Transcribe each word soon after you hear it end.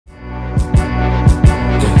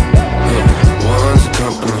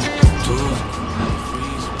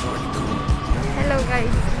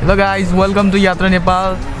Hello guys welcome to यात्रा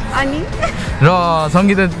नेपाल अनि र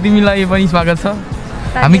संगीता तिमीलाई पनि स्वागत छ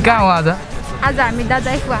हामी कहाँ हो आज हामी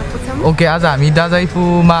दाजाइफु आएको छौं ओके आज हामी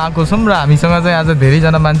दाजाइफुमा आएको छौं र हामीसँग चाहिँ आज धेरै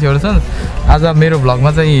जना मान्छेहरु छन् आज मेरो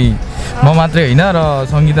भ्लगमा चाहिँ म मात्रै हैन र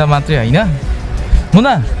संगीता मात्रै हैन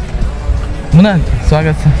मुना मुना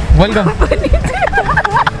स्वागत छ वेलकम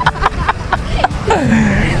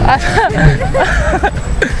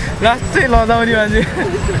लास्टै लजाउने मान्छे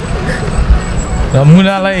र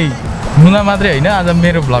मुना मात्रै हैन आज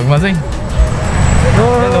मेरो भ्लगमा चाहिँ हेलो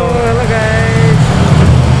गाइस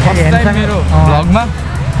फर्स्ट टाइम मेरो भ्लगमा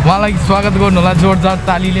उहाँलाई स्वागत गर्नु होला जोरदार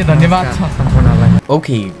तालीले धन्यवाद छ सम्पूर्णलाई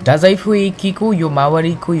ओके दाजाइफु एकीको यो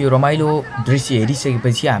मावारीको यो रमाइलो दृश्य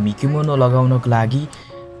हेरिसकेपछि हामी किमोनो लगाउनको लागि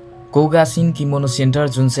कोगासिन किमोनो सेन्टर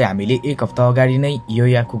जुन चाहिँ हामीले एक हप्ता अगाडि नै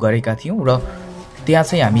योयाकु गरेका थियौं र त्यहाँ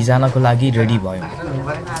चाहिँ हामी जानको लागि रेडी भयौं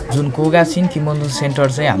जुन कोगासिन किमोनो सेन्टर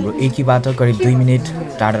चाहिँ हाम्रो एकीबाट करिब 2 मिनेट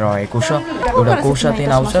टाढा रहेको छ एउटा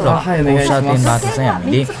कौशातेन आउँछ र कौशातेनबाट चाहिँ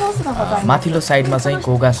हामीले माथिल्लो साइडमा चाहिँ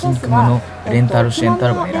कोगासिन किमोनो रेन्तारो सेन्टर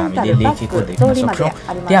भनेर हामीले लेखेको देख्न सक्छौं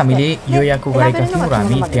त्यहाँ हामीले योयाकु गरेका थियौं र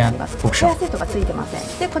हामी त्यहाँ पुग्छौं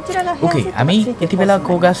ओके हामी यति बेला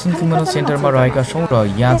कोगासिन किमोनो सेन्टरमा रहेका छौं र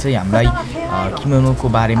यहाँ चाहिँ हामीलाई किमोनोको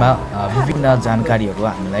बारेमा विभिन्न जानकारीहरू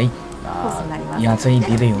हामीलाई यहाँ चाहिँ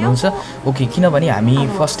दिँदै हुनुहुन्छ ओके किनभने हामी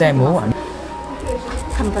फर्स्ट टाइम हो हामी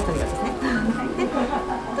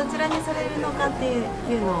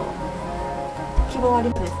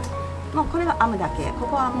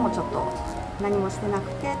何もしてな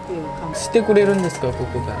くてっていう感じ。してくれるんですかこ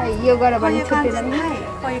こが。はい、ヨガラバにこういう感じで、はい、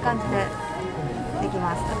こういう感じででき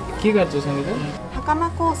ます。木がつさんで。袴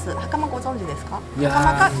コース、袴ご存知ですか？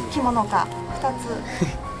袴か着物か2つ。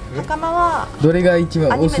袴はどれが一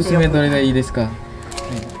番おすすめどれがいいですか？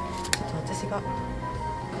私が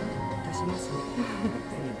出しますね。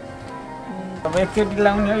एकचोटि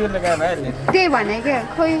लाउने हो यो लगाएर अहिले त्यही भनेको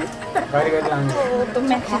खोइ घरि लाउने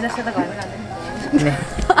म्याक्सी जस्तो त घरमा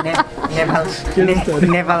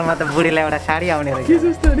नेपालमा त बुढीलाई एउटा साडी आउने रहेछ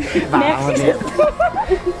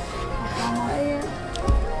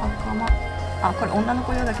あ、これ女の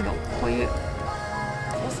子用だけどこういう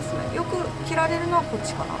おすすめよく着られるのはこっ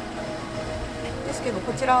ちかなですけど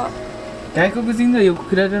こちら外国人がよく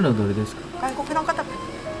着られるのはどれですか？外国の方あ、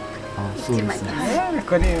そうですね。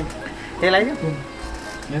これ手来よ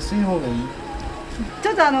安い方がいい。ち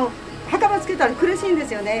ょっと袴つけたら苦しいんで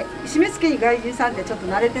すよね。締め付けに外人さんってちょっと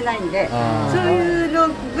慣れてないんで、そういうの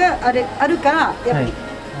があるからやっぱり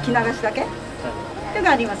着流しだけっていうの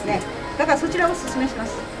がありますね。だからそちらをお勧めしま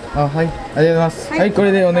す。あ、はい、ありがとうございます。はい、こ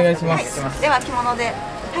れでお願いします。では着物で、はい、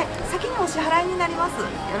先にお支払いになります。よ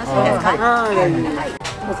ろしいですか？はい、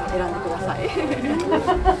どうぞ選んでください。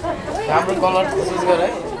राम्रो कलर चुज गरे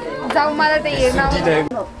जाऊ मलाई त हेर्न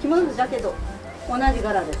着物だけど同じ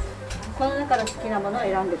柄です。この中から好きなものを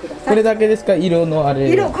選んでください。これだけですか？色のあれ。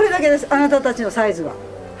色これだけです。あなたたちのサイズは。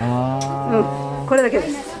ああ。これだけで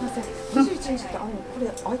す。21日ってこれ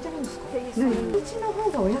空いてるんですか？うちの方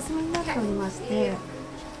がお休みになっておりまして、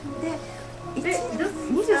で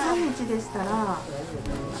23日でしたら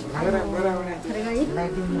それがいい。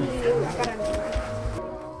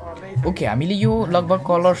ओके हामीले यो लगभग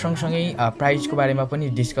कलर सँगसँगै प्राइसको बारेमा पनि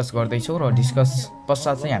डिस्कस गर्दैछौँ र डिस्कस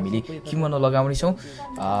पश्चात चाहिँ हामीले किमोनो लगाउनेछौँ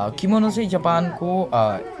किमोनो चाहिँ जापानको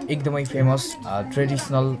एकदमै फेमस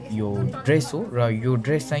ट्रेडिसनल यो ड्रेस हो र यो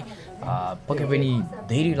ड्रेस चाहिँ पक्कै पनि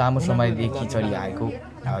धेरै लामो समयदेखि चलिआएको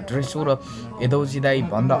ड्रेस हो र एदौजिदाई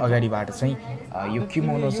भन्दा अगाडिबाट चाहिँ यो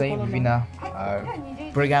किमोनो चाहिँ विभिन्न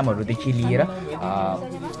प्रोग्रामहरूदेखि लिएर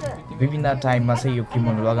विभिन्न टाइममा चाहिँ यो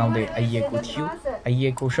किमोनो लगाउँदै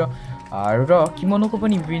आइएको छ र किमोनोको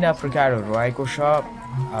पनि विभिन्न प्रकारहरू आएको छ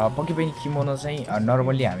पक्कै पनि किमोनो चाहिँ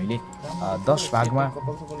नर्मली हामीले 10 भागमा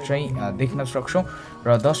चाहिँ देख्न सक्छौं र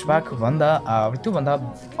 10 भाग भन्दा त्योभन्दा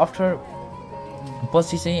आफ्टर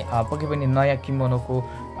पछि चाहिँ पक्कै पनि नयाँ किमोनोको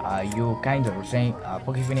यो काइन्डहरु चाहिँ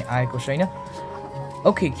पक्कै पनि आएको छैन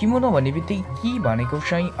ओके किमोनो भन्ने बित्तिकै कि भनेको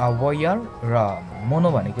चाहिँ वेयर र मोनो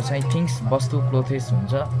भनेको चाहिँ थिंग्स वस्तु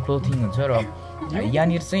क्लोथिङ हुन्छ र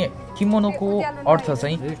यहाँनिर चाहिँ किमोनोको अर्थ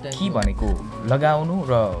चाहिँ कि भनेको लगाउनु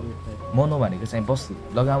र मोनो भनेको चाहिँ वस्तु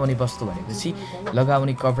लगाउने वस्तु भनेपछि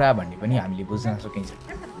लगाउने कपडा भन्ने पनि हामीले बुझ्न सकिन्छ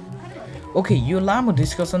ओके यो लामो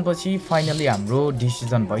डिस्कसन पछि फाइनली हाम्रो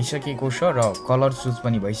डिसिजन भइसकेको छ र कलर चुज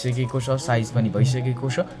पनि भइसकेको छ साइज पनि भइसकेको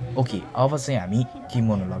छ ओके अब चाहिँ हामी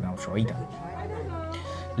किमोनो लगाउँछौँ है त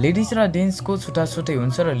लेडिज र जेन्ट्सको छुट्टा-छुट्टै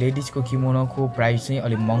हुन्छ र लेडिजको किमोनोको प्राइस चाहिँ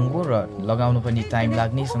अलि महँगो र लगाउनु पनि टाइम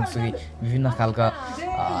लाग्ने सँगसँगै विभिन्न खालका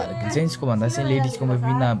जेन्ट्सको भन्दा चाहिँ लेडिजकोमा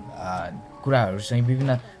विभिन्न कुराहरू चाहिँ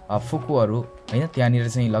विभिन्न फुकुहरू हैन त्यहाँनिर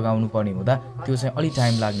चाहिँ लगाउनु पर्ने हुँदा त्यो चाहिँ अलि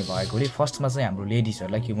टाइम लाग्ने भएकोले फर्स्टमा चाहिँ हाम्रो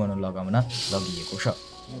लेडिजहरूलाई किमोनो लगाउन लगिएको छ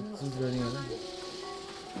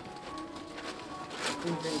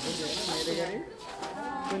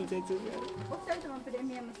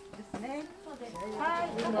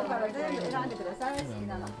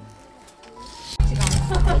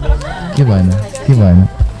के भएन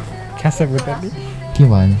खासा बुतली के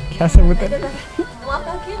भएन खासा बुतली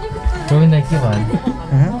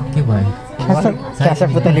के भएन खासा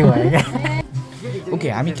बुतली भयो क्या ओके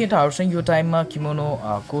हामी केटाहरू चाहिँ यो टाइममा किमोनो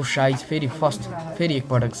को साइज फेरि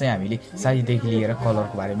एकपटक चाहिँ हामीले साइजदेखि लिएर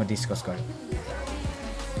कलरको बारेमा डिस्कस गर्यौँ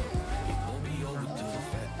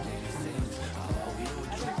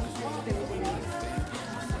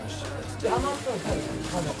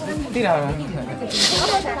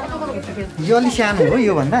यो अलि सानो हो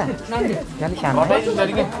यो भन्दा अलि सानो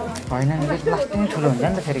होइन प्लास्टिक ठुलो हुन्छ नि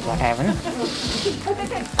त फेरि घटायो भने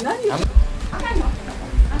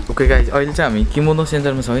ओके गाइज अहिले चाहिँ हामी किमोनो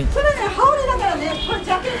सेन्टरमा छौँ है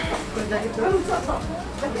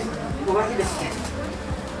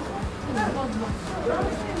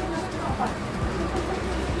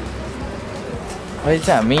अहिले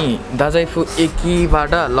चाहिँ हामी दाजाइफु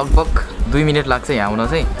एकीबाट लगभग 2 मिनट लाग्छ यहाँ आउन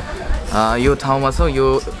चाहिँ यो ठाउँमा छौँ यो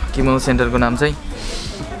किमोनो सेन्टरको नाम चाहिँ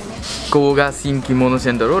कोगा सिन किमोनो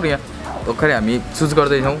सेन्टर हो र यहाँ भर्खरै हामी चुज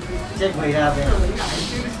गर्दैछौँ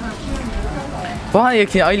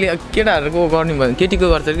एकछिन अहिले केटाहरूको गर्ने भयो केटीको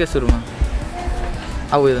गर्छ क्या सुरुमा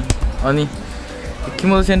आऊ यता अनि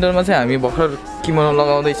किमोनो सेन्टरमा चाहिँ हामी भर्खर किमोनो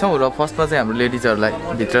लगाउँदैछौँ र फर्स्टमा चाहिँ हाम्रो लेडिजहरूलाई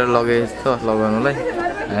भित्र लगेछ लगाउनुलाई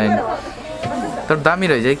एन्ड तर दामी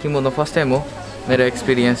रहेछ है किमोनो फर्स्ट टाइम हो मेरो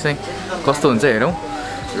एक्सपिरियन्स चाहिँ कस्तो हुन्छ हेरौँ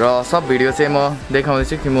र सब भिडियो चाहिँ म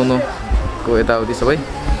देखाउँदैछु किमोनोको यताउति सबै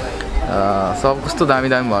सब कस्तो दामी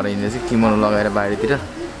भएर हिँड्दैछ किमोनो लगाएर बाहिरतिर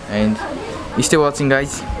एन्ड स्टे वाचिङ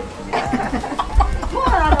गाइज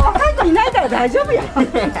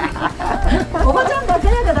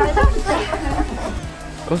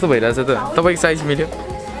कस्तो भइरहेछ त तपाईँको साइज मिल्यो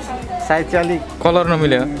साइज चाहिँ अलिक कलर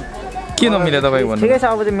नमिल्यो के नमिल्यो तपाईँको भन्नु ठिकै छ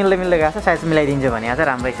अब चाहिँ मिल्दै गएको छ साइज मिलाइदिन्छु भने चाहिँ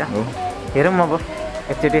राम्रै छ हेरौँ अब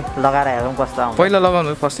एकचोटि लगाएर हेरौँ कस्तो आउँछ पहिला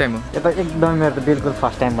लगाउनु फर्स्ट टाइम हो यो त एकदम मेरो त बिल्कुल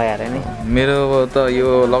फर्स्ट टाइम भइहाल्यो नि मेरो त यो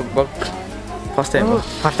लगभग फर्स्ट टाइम हो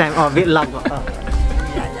फर्स्ट टाइम लगभग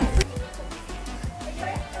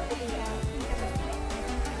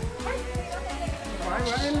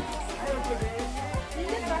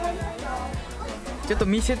ちょっと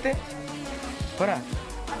見せてほら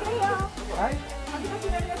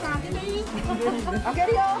開け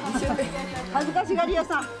るよ恥ずかしがり屋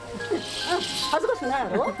さん恥ずかしくないや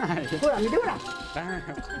ろほら見てほら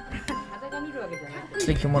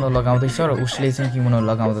उसले किमोनो लगाउँदैछ र उसले चाहिँ किमोनो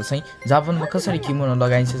लगाउँदा चाहिँ जापानमा कसरी किमोनो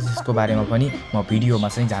लगाइन्छ त्यसको बारेमा पनि म भिडियोमा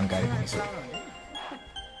चाहिँ जानकारी दिन्छु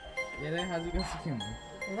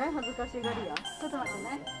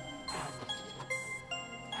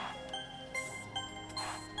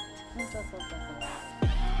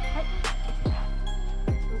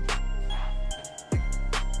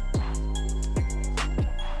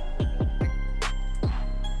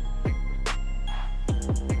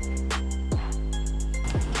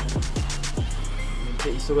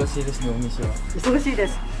忙しいですねお店は忙しいで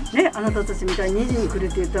すねあなたたちみたいに2時に来るっ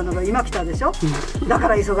て言ったのが今来たでしょだか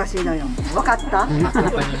ら忙しいのよ分かった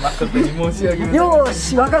誠に申し訳ないよー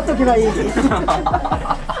し分かっとけばいい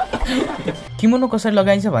किमोनो कसरी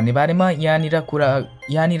लगाइन्छ भन्ने बारेमा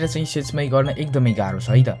यहाँनिर चाहिँ सेचमै गर्न एकदमै गाह्रो छ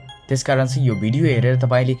है त त्यसकारण चाहिँ यो भिडियो हेरेर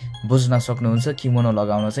तपाईले बुझ्न सक्नुहुन्छ किमोनो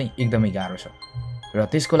लगाउन चाहिँ एकदमै गाह्रो छ र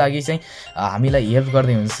त्यसको लागि चाहिँ हामीलाई हेल्प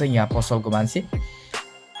गर्दै हुन्छ यहाँ पसलको मान्छे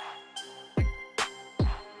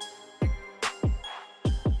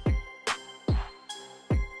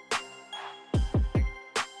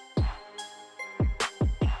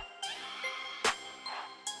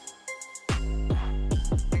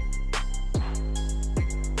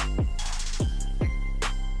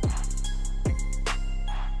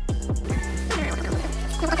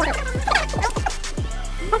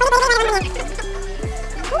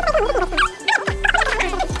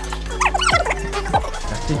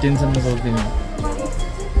टेन्सन नसक्दैन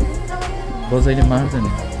बजाइले मार्छ नि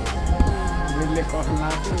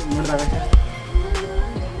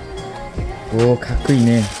ओ खाक्कै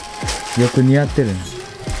ने यो पनि यात्ते र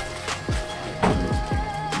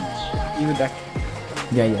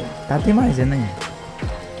いやいや建前じゃない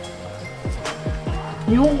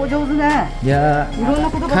日本語上手ねいやいろんな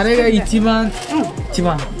言葉彼が一番こ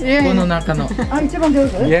の中のあ一番上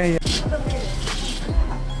手いやいや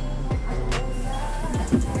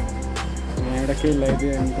Aquí la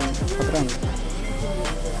idea entonces patrón.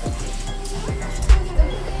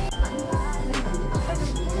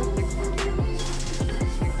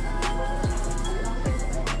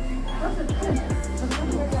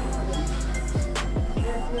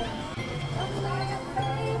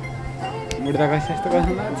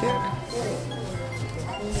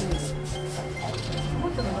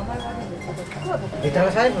 भित्रको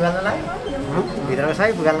सबै पुगाल्नलाई भित्रको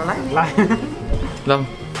सबै पुगाल्नलाई ल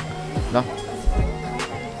ल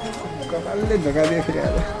कपालले धोका दियो फेरि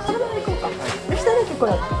आज यस्तो के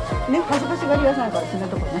कुरा ने फसफसी गरिरहेछ घर छिन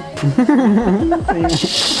त भन्ने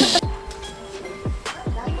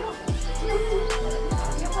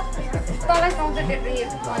तँलाई पाउँछ त्यो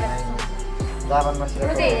जापानमा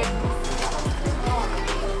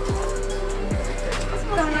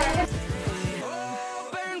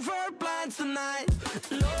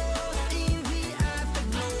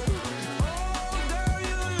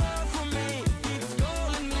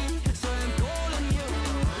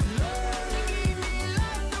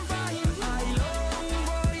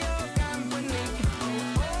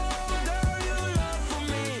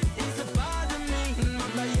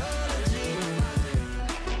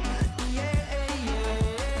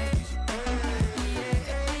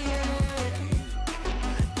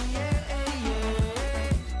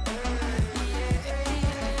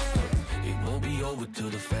to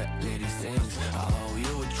the fat lady sings. I owe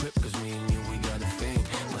you a trip, cause me and you, we got a thing.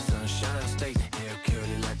 My sunshine state, hair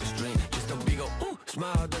curly like a string. Just a big ol' ooh,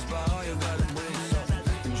 smile, that's about all you gotta bring. So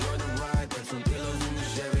enjoy the ride, got some pillows in the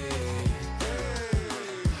Chevy.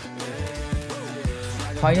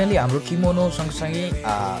 Finally हाम्रो kimono सँगसँगै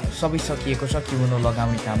सबै सकिएको छ kimono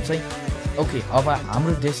लगाउने काम चाहिँ okay अब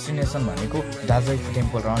हाम्रो डेस्टिनेसन भनेको दाजाइफु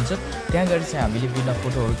टेम्पल रहन्छ त्यहाँ गएर चाहिँ हामीले विभिन्न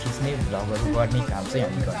फोटोहरू खिच्ने भ्लगहरू गर्ने काम चाहिँ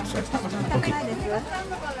हामी गर्छौँ ओके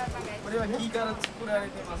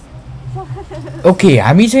ओके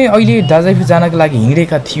हामी चाहिँ अहिले दाजाइफु जानको लागि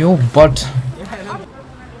हिँडेका थियौँ बट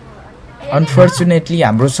अनफर्चुनेटली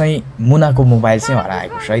हाम्रो चाहिँ मुनाको मोबाइल चाहिँ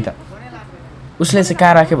हराएको छ है त उसले चाहिँ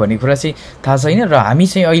कहाँ राख्यो भन्ने कुरा चाहिँ थाहा छैन र हामी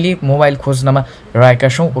चाहिँ अहिले मोबाइल खोज्नमा रहेका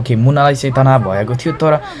छौँ ओके मुनालाई चाहिँ तनाव भएको थियो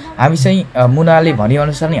तर हामी चाहिँ मुनाले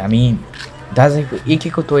भनेअनुसार नै हामी दाजाइफु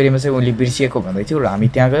एकेको तोइरेमा चाहिँ उसले बिर्सिएको भन्दै थियो र हामी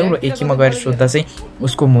त्यहाँ गयौँ र एकीमा गएर सोद्धा चाहिँ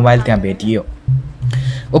उसको मोबाइल त्यहाँ भेटियो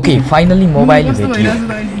ओके फाइनली मोबाइल भेटियो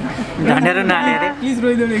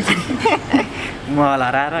मोबाइल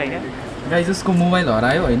हराएर होइन गाइस उसको मोबाइल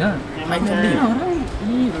हरायो होइन फाइनली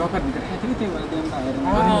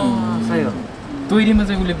तोइरीमा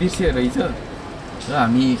चाहिँ उसले बिर्सिएको रहेछ र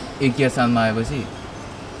हामी एक इयर सालमा आएपछि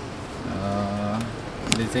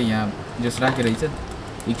उसले चाहिँ यहाँ जस राखेको रहेछ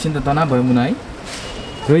एकछिन त तनाव भयो मुना है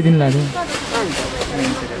रोइदिनु लाग्यो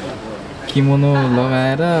किमोनो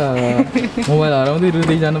लगाएर मोबाइल हराउँदै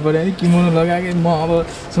रुँदै जानु पऱ्यो भने किमोनो लगाएकै म अब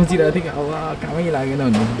सोचिरहेको थिएँ कि अब कामै लागेन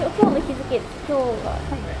भन्ने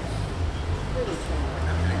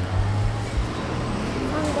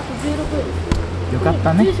यो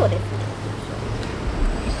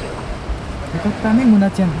कत्ता नै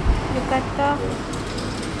मुनाच्यान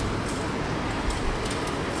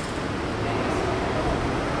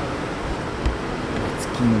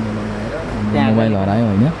मोबाइल हरायो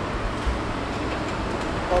होइन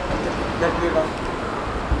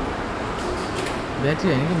ब्याट्री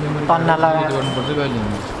होइन कि मेमोरी गर्नुपर्छ कहिले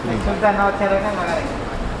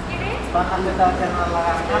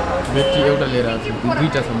ब्याट्री एउटा लिएर आएको छु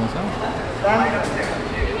दुईवटासम्म छ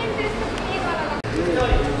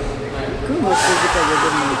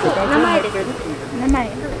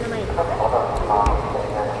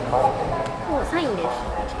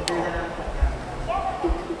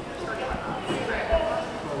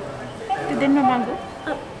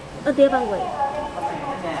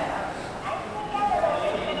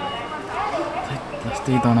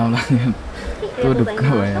त्यस्तै तनाउ लाग्यो त्यो ढुक्क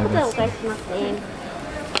भयो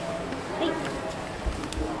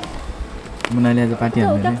मुनाले आज पार्टी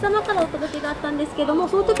हाल्ने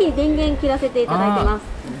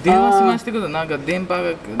電話しましたけどなんか電波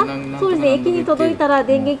がそうですね、駅に届いたら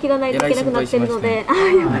電源切らないといけなくなってるのであ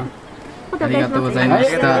りがとうございま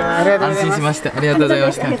した安心しましたありがとうござい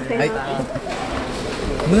ましたはい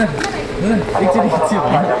Muna, actually it's you.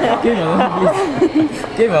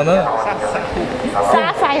 Kimono.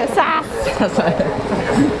 Sasayo, sas.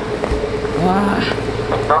 Wah.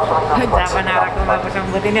 Japan arahku mau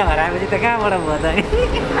sambut ini orang begitu kan orang buat ini.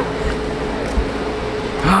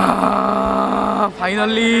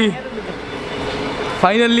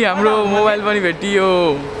 Finally हाम्रो मोबाइल पनि भेटियो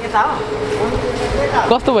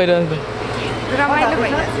कस्तो भइरहेछ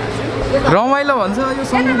रमाइलो भन्छ यो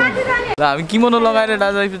सम्झिँदा ल हामी किमोनो लगाएर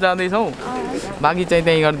दाजाइफु जाँदै छौं बाकी चाहिँ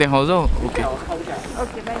त्यही गर्दै देखाउँछौ ओके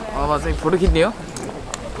अब चाहिँ फोटो खिच्ने हो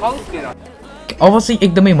अब चाहिँ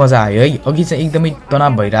एकदमै मजा आयो है अघि चाहिँ एकदमै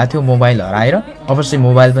तनाव भइरहेको थियो मोबाइल हराएर अब चाहिँ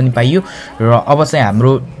मोबाइल पनि पाइयो र अब चाहिँ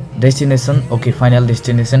हाम्रो डेस्टिनेसन ओके फाइनल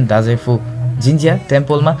डेस्टिनेसन दाजाइफु जिन्जिया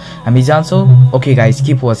टेम्पलमा हामी जान्छौं ओके गाइस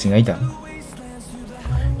किप वाचिङ है त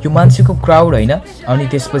यो मान्छेको क्राउड हैन अनि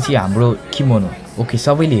त्यसपछि हाम्रो किमोनो ओके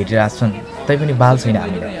सबैले हेरिरहेका छन् तैपनि बाल छैन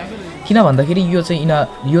हामीलाई किन भन्दाखेरि यो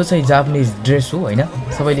चाहिँ जापानिज ड्रेस हो हैन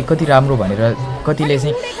सबैले कति राम्रो भनेर कतिले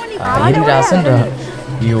चाहिँ हेरिरहेछन् र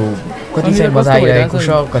यो कति चाहिँ मजा आइरहेको छ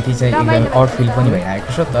कति चाहिँ एकदमै आउट फिल पनि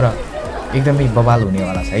भइरहेको छ तर एकदमै बवाल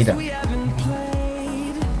हुनेवाला छ है त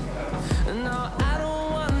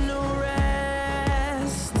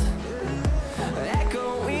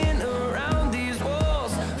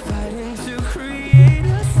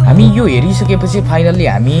हामी यो हेरिसकेपछि फाइनल्ली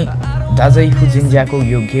हामी दाजाइफु जिन्जाको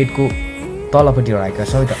यो गेटको तलपट्टि रहेका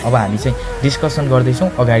छौँ त अब हामी चाहिँ डिस्कसन गर्दैछौँ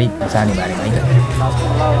अगाडि जाने बारेमा है त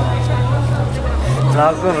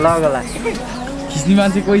खिच्ने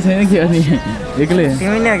मान्छे कोही छैन कि अनि एक्लै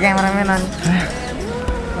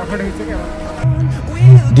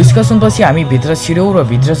डिस्कसन पछि हामी भित्र छिर्यौँ र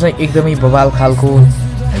भित्र चाहिँ एकदमै बवाल खालको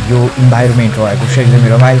यो इन्भाइरोमेन्ट रहेको छ एकदमै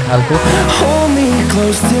रमाइलो खालको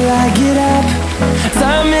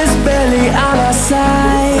Time is barely on our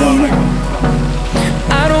side.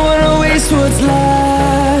 I don't wanna waste what's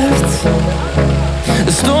left.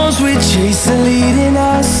 The storms we chase are leading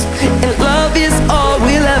us, and love is all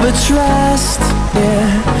we'll ever trust. Yeah,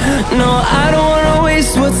 no, I don't wanna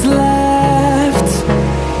waste what's left.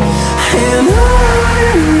 And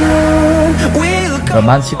on we'll go. र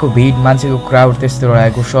मान्छेको भिड मान्छेको crowd त्यस्तै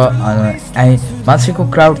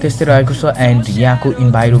रहेको छ and यहाँको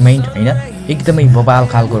environment हैन एकदमै बवाल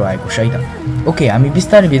खालको रहेको छ है त ओके हामी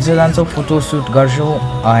बिस्तारै भित्र जान्छौँ फोटो सुट गर्छौँ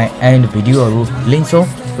एन्ड भिडियोहरू लिन्छौँ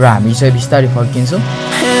र हामी चाहिँ बिस्तारै फर्किन्छौँ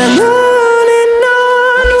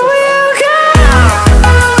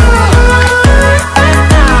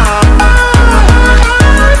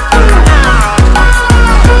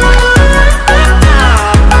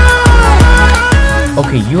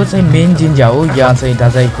ओके यो चाहिँ मेन जिन्जा हो यहाँ चाहिँ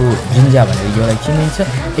दाजाइफु जिन्जा भनेर योलाई चिनिन्छ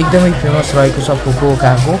एकदमै फेमस रहेको छ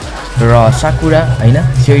फुकुओकाको र साकुरा हैन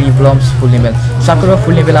चेरी ब्लम्स फुल्ने बेला साकुरा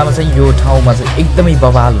फुल्ने बेलामा चाहिँ यो ठाउँमा चाहिँ एकदमै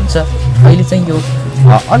बवाल हुन्छ अहिले चाहिँ यो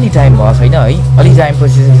अलि टाइम भएको छैन है अलि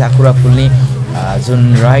टाइमपछि चाहिँ साकुरा फुल्ने जुन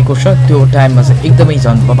रहेको छ त्यो टाइममा चाहिँ एकदमै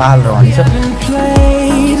झन् बवाल रहन्छ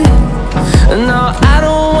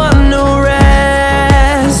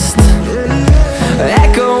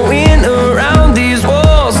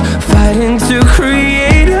to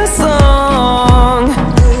create a song.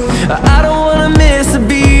 I don't wanna miss a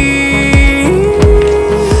beat.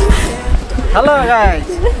 Hello guys.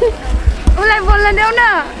 Ulai बोल्न देऊ न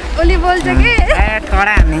ओली बोल्छ कि ए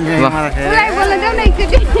थोडा हान्दिन्छ मलाई उलाई बोल्न देऊ न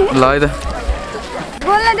एकचोटी ल है त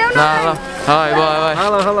बोल्न देऊ न ल हाय बाय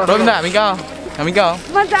हेलो रोबिन हामी कहाँ हो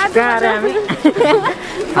म जाछु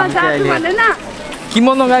भन्दैन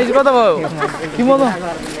किमोनो गाइज कता भयो किमोनो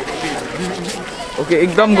ओके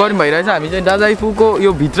एकदम गरम भइरहेछ हामी चाहिँ दाजाइफुको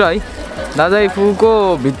यो भित्र है दाजाइफुको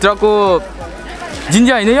भित्रको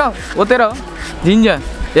जिन्जा हैन यो ओतेर जिन्जा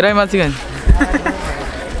हेराइ मान्छे खान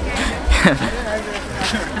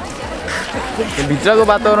भित्रको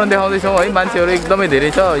वातावरण देखाउँदैछौँ है मान्छेहरू एकदमै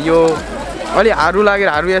धेरै छ यो अलि हारू लागेर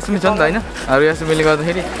हारू यासमी छ नि त हैन हारू यासमीले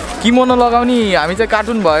गर्दाखेरि किमोनो लगाउने हामी चाहिँ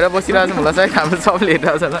कार्टुन भएर बसिरहेछौँ होला सायद हाम्रो सबले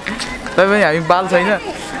हेरिरहेछ होला तैपनि हामी बाल छैन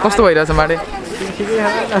कस्तो भइरहेछ माडे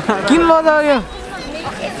किन लगायो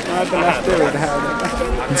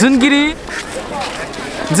जुनगिरी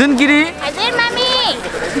हजुर मामी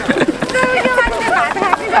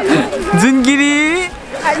जुनगिरी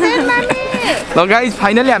हजुर मामी ल गाइज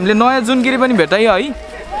फाइनली हामीले नयाँ जुनगिरी पनि भेटायो है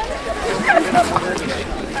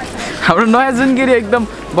हाम्रो नयाँ जुनगिरी एकदम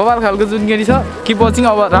बवाल खालको जुनगिरी छ कि पछि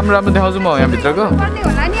अब राम्रो राम्रो देखाउँछु म यहाँ भित्रको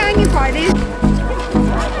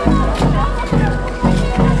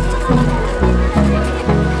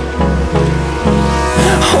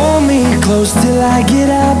Close till I get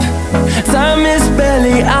up. Time is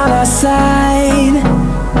barely on our side.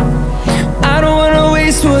 I don't wanna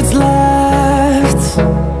waste what's left.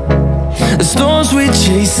 The storms we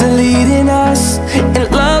chase are leading us, and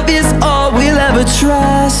love is all we'll ever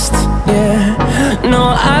trust. Yeah, no,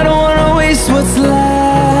 I don't wanna waste what's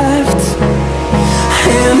left.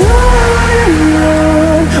 And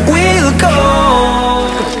on we'll go.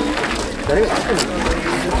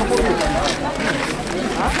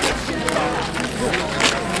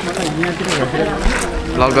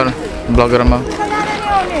 ब्लगरमा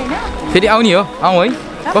फेरि आउने हो आउँ है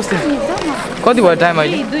कस्तो कति भयो time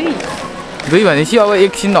अहिले 2 भनेपछि अब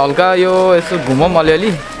एकछिन हल्का यो यसो घुमौँ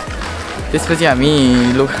अलिअलि त्यसपछि हामी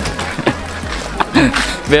लु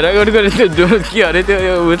भेरागोटको त्यो के अरे त्यो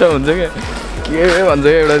उयो त हुन्छ क्या के भन्छ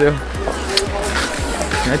एउटा त्यो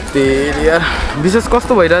तेरि यार विशेष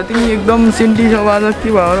कस्तो भइरहेको तिमी एकदम सेन्टी छ आज के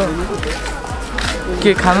भयो र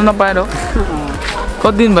के खानु नपाएर हो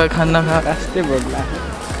कति दिन भयो खाना नखा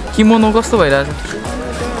किमोनो कस्तो भइरहेछ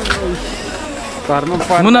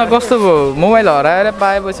मुना कस्तो भयो मोबाइल हराएर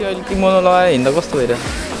पाएपछि अहिले किमोनो लगाएर हिँड्दा कस्तो भइरहेछ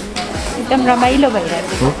एकदम रमाइलो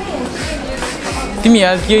भइरहेको तिमी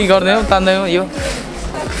यहाँ केही गर्दैनौ तान्दैनौ यो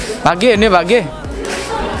भाग्य हेर्ने भाग्य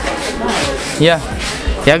यहाँ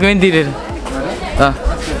गयो नि तिरेर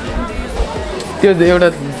त्यो एउटा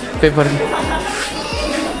पेपर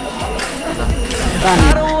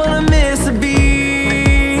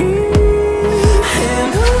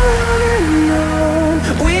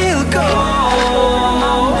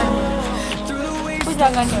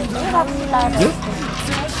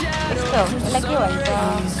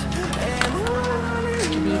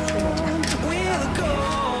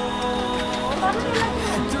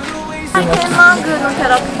天満宮のキャ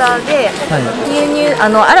ラクターで、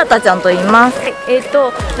新田ちゃんと言います。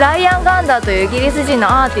ライアン・ガンダーというイギリス人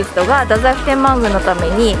のアーティストが太宰府天満宮のため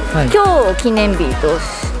に、今日を記念日と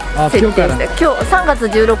設定して、今日3月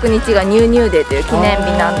16日がニューニューデーという記念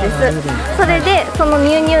日なんです。それでその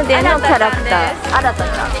ニューニューデーのキャラクター、新田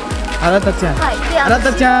ちゃん。新田ちゃん。はい。で、新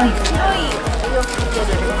田ちゃん。白いお洋服着てるん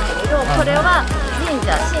ですけど、これは神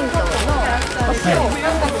社神道の星を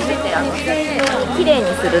全てきれいに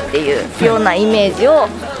するっていうようなイメージを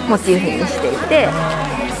モチーフにしていて、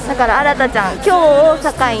だから新田ちゃん今日を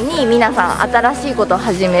境に皆さん新しいことを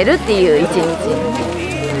始めるっていう一日。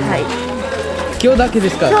はい。今日だけで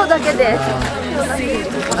すか？今日だけです。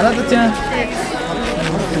新田ちゃん。そ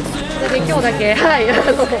れで今日だけ、はい。ど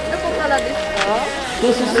こからですか？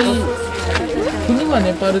国は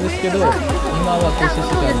ネパールですけど、今はコシシさ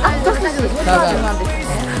ん。あ、そうです。ネパールなんですね。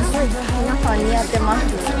皆さん似合ってます。あ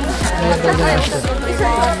りがとうございます。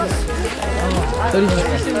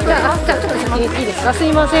いいですか？す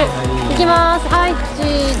いません。いきます。はい、チ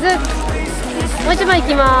ーズ。もう一枚い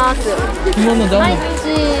きます。着物どうも。はい、チ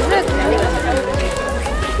ーズ。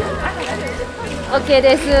オッケー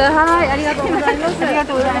です。はい、ありがとうございます。ありが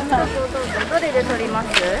とうございます。どれで撮ります？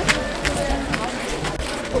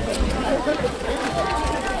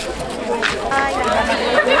はい。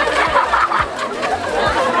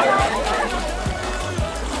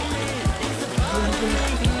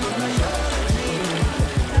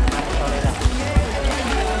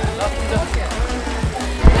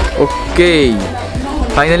ओके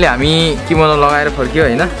फाइनली हामी किमोनो लगाएर फर्क्यो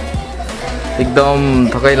हैन एकदम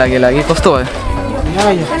थकाइ लाग्यो कस्तो भयो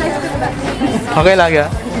थकाइ लाग्यो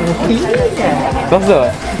कस्तो भयो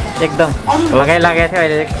एकदम लगाइ लागेको थियो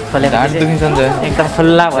अहिले खोलेर ढाड दुखिन्छ नि एकदम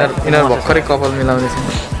खुल्ला भयो यिनीहरु भर्खरै कपाल मिलाउँदैछ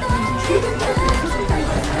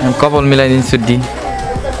कपाल मिलाइदिनु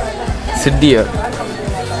सुड्डी हो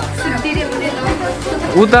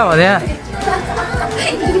उता भने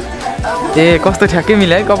ए कस्तो ठ्याक्कै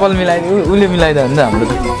मिलायो कपाल मिलाइदियो उले मिलाइदियो भने त हाम्रो त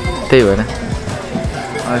त्यही भएर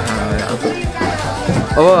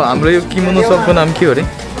अब हाम्रो यो किमोनो सबको नाम के हो रे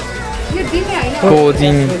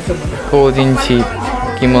कोजिन छि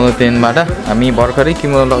किमोनो टेनबाट हामी भर्खरै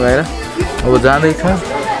किमोनो लगाएर अब जाँदैछौँ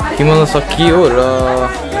किमोनो सकियो र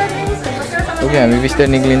ओके हामी बिस्तारै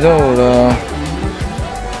निक्लिन्छौँ र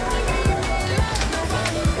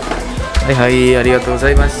はいありがとうござ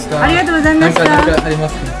いました。ありがとうございました。なんかありま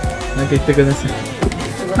すか？なんか言ってください。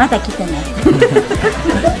まだ来てない。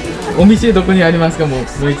お店どこにありますか？もう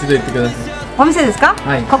一度言ってください。お店ですか？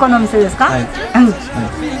はい。ここのお店ですか？はい。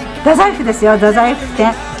太宰府ですよ。太宰府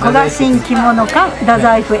店。古賀新着物館太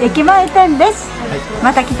宰府駅前店です。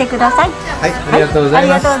また来てください。はい。ありがとうござい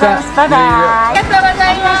ました。ありがとうございます。バイバイ。ありがとうご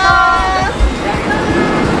ざいます。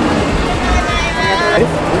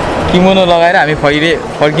किमोनो लगाएर हामी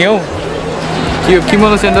फर्क्यौँ यो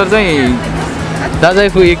किमोनो सेन्टर चाहिँ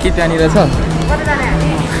दाजाइफु एक त्यहाँनिर छ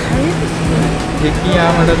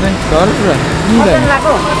यहाँबाट चाहिँ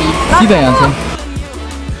सिधा यहाँ छ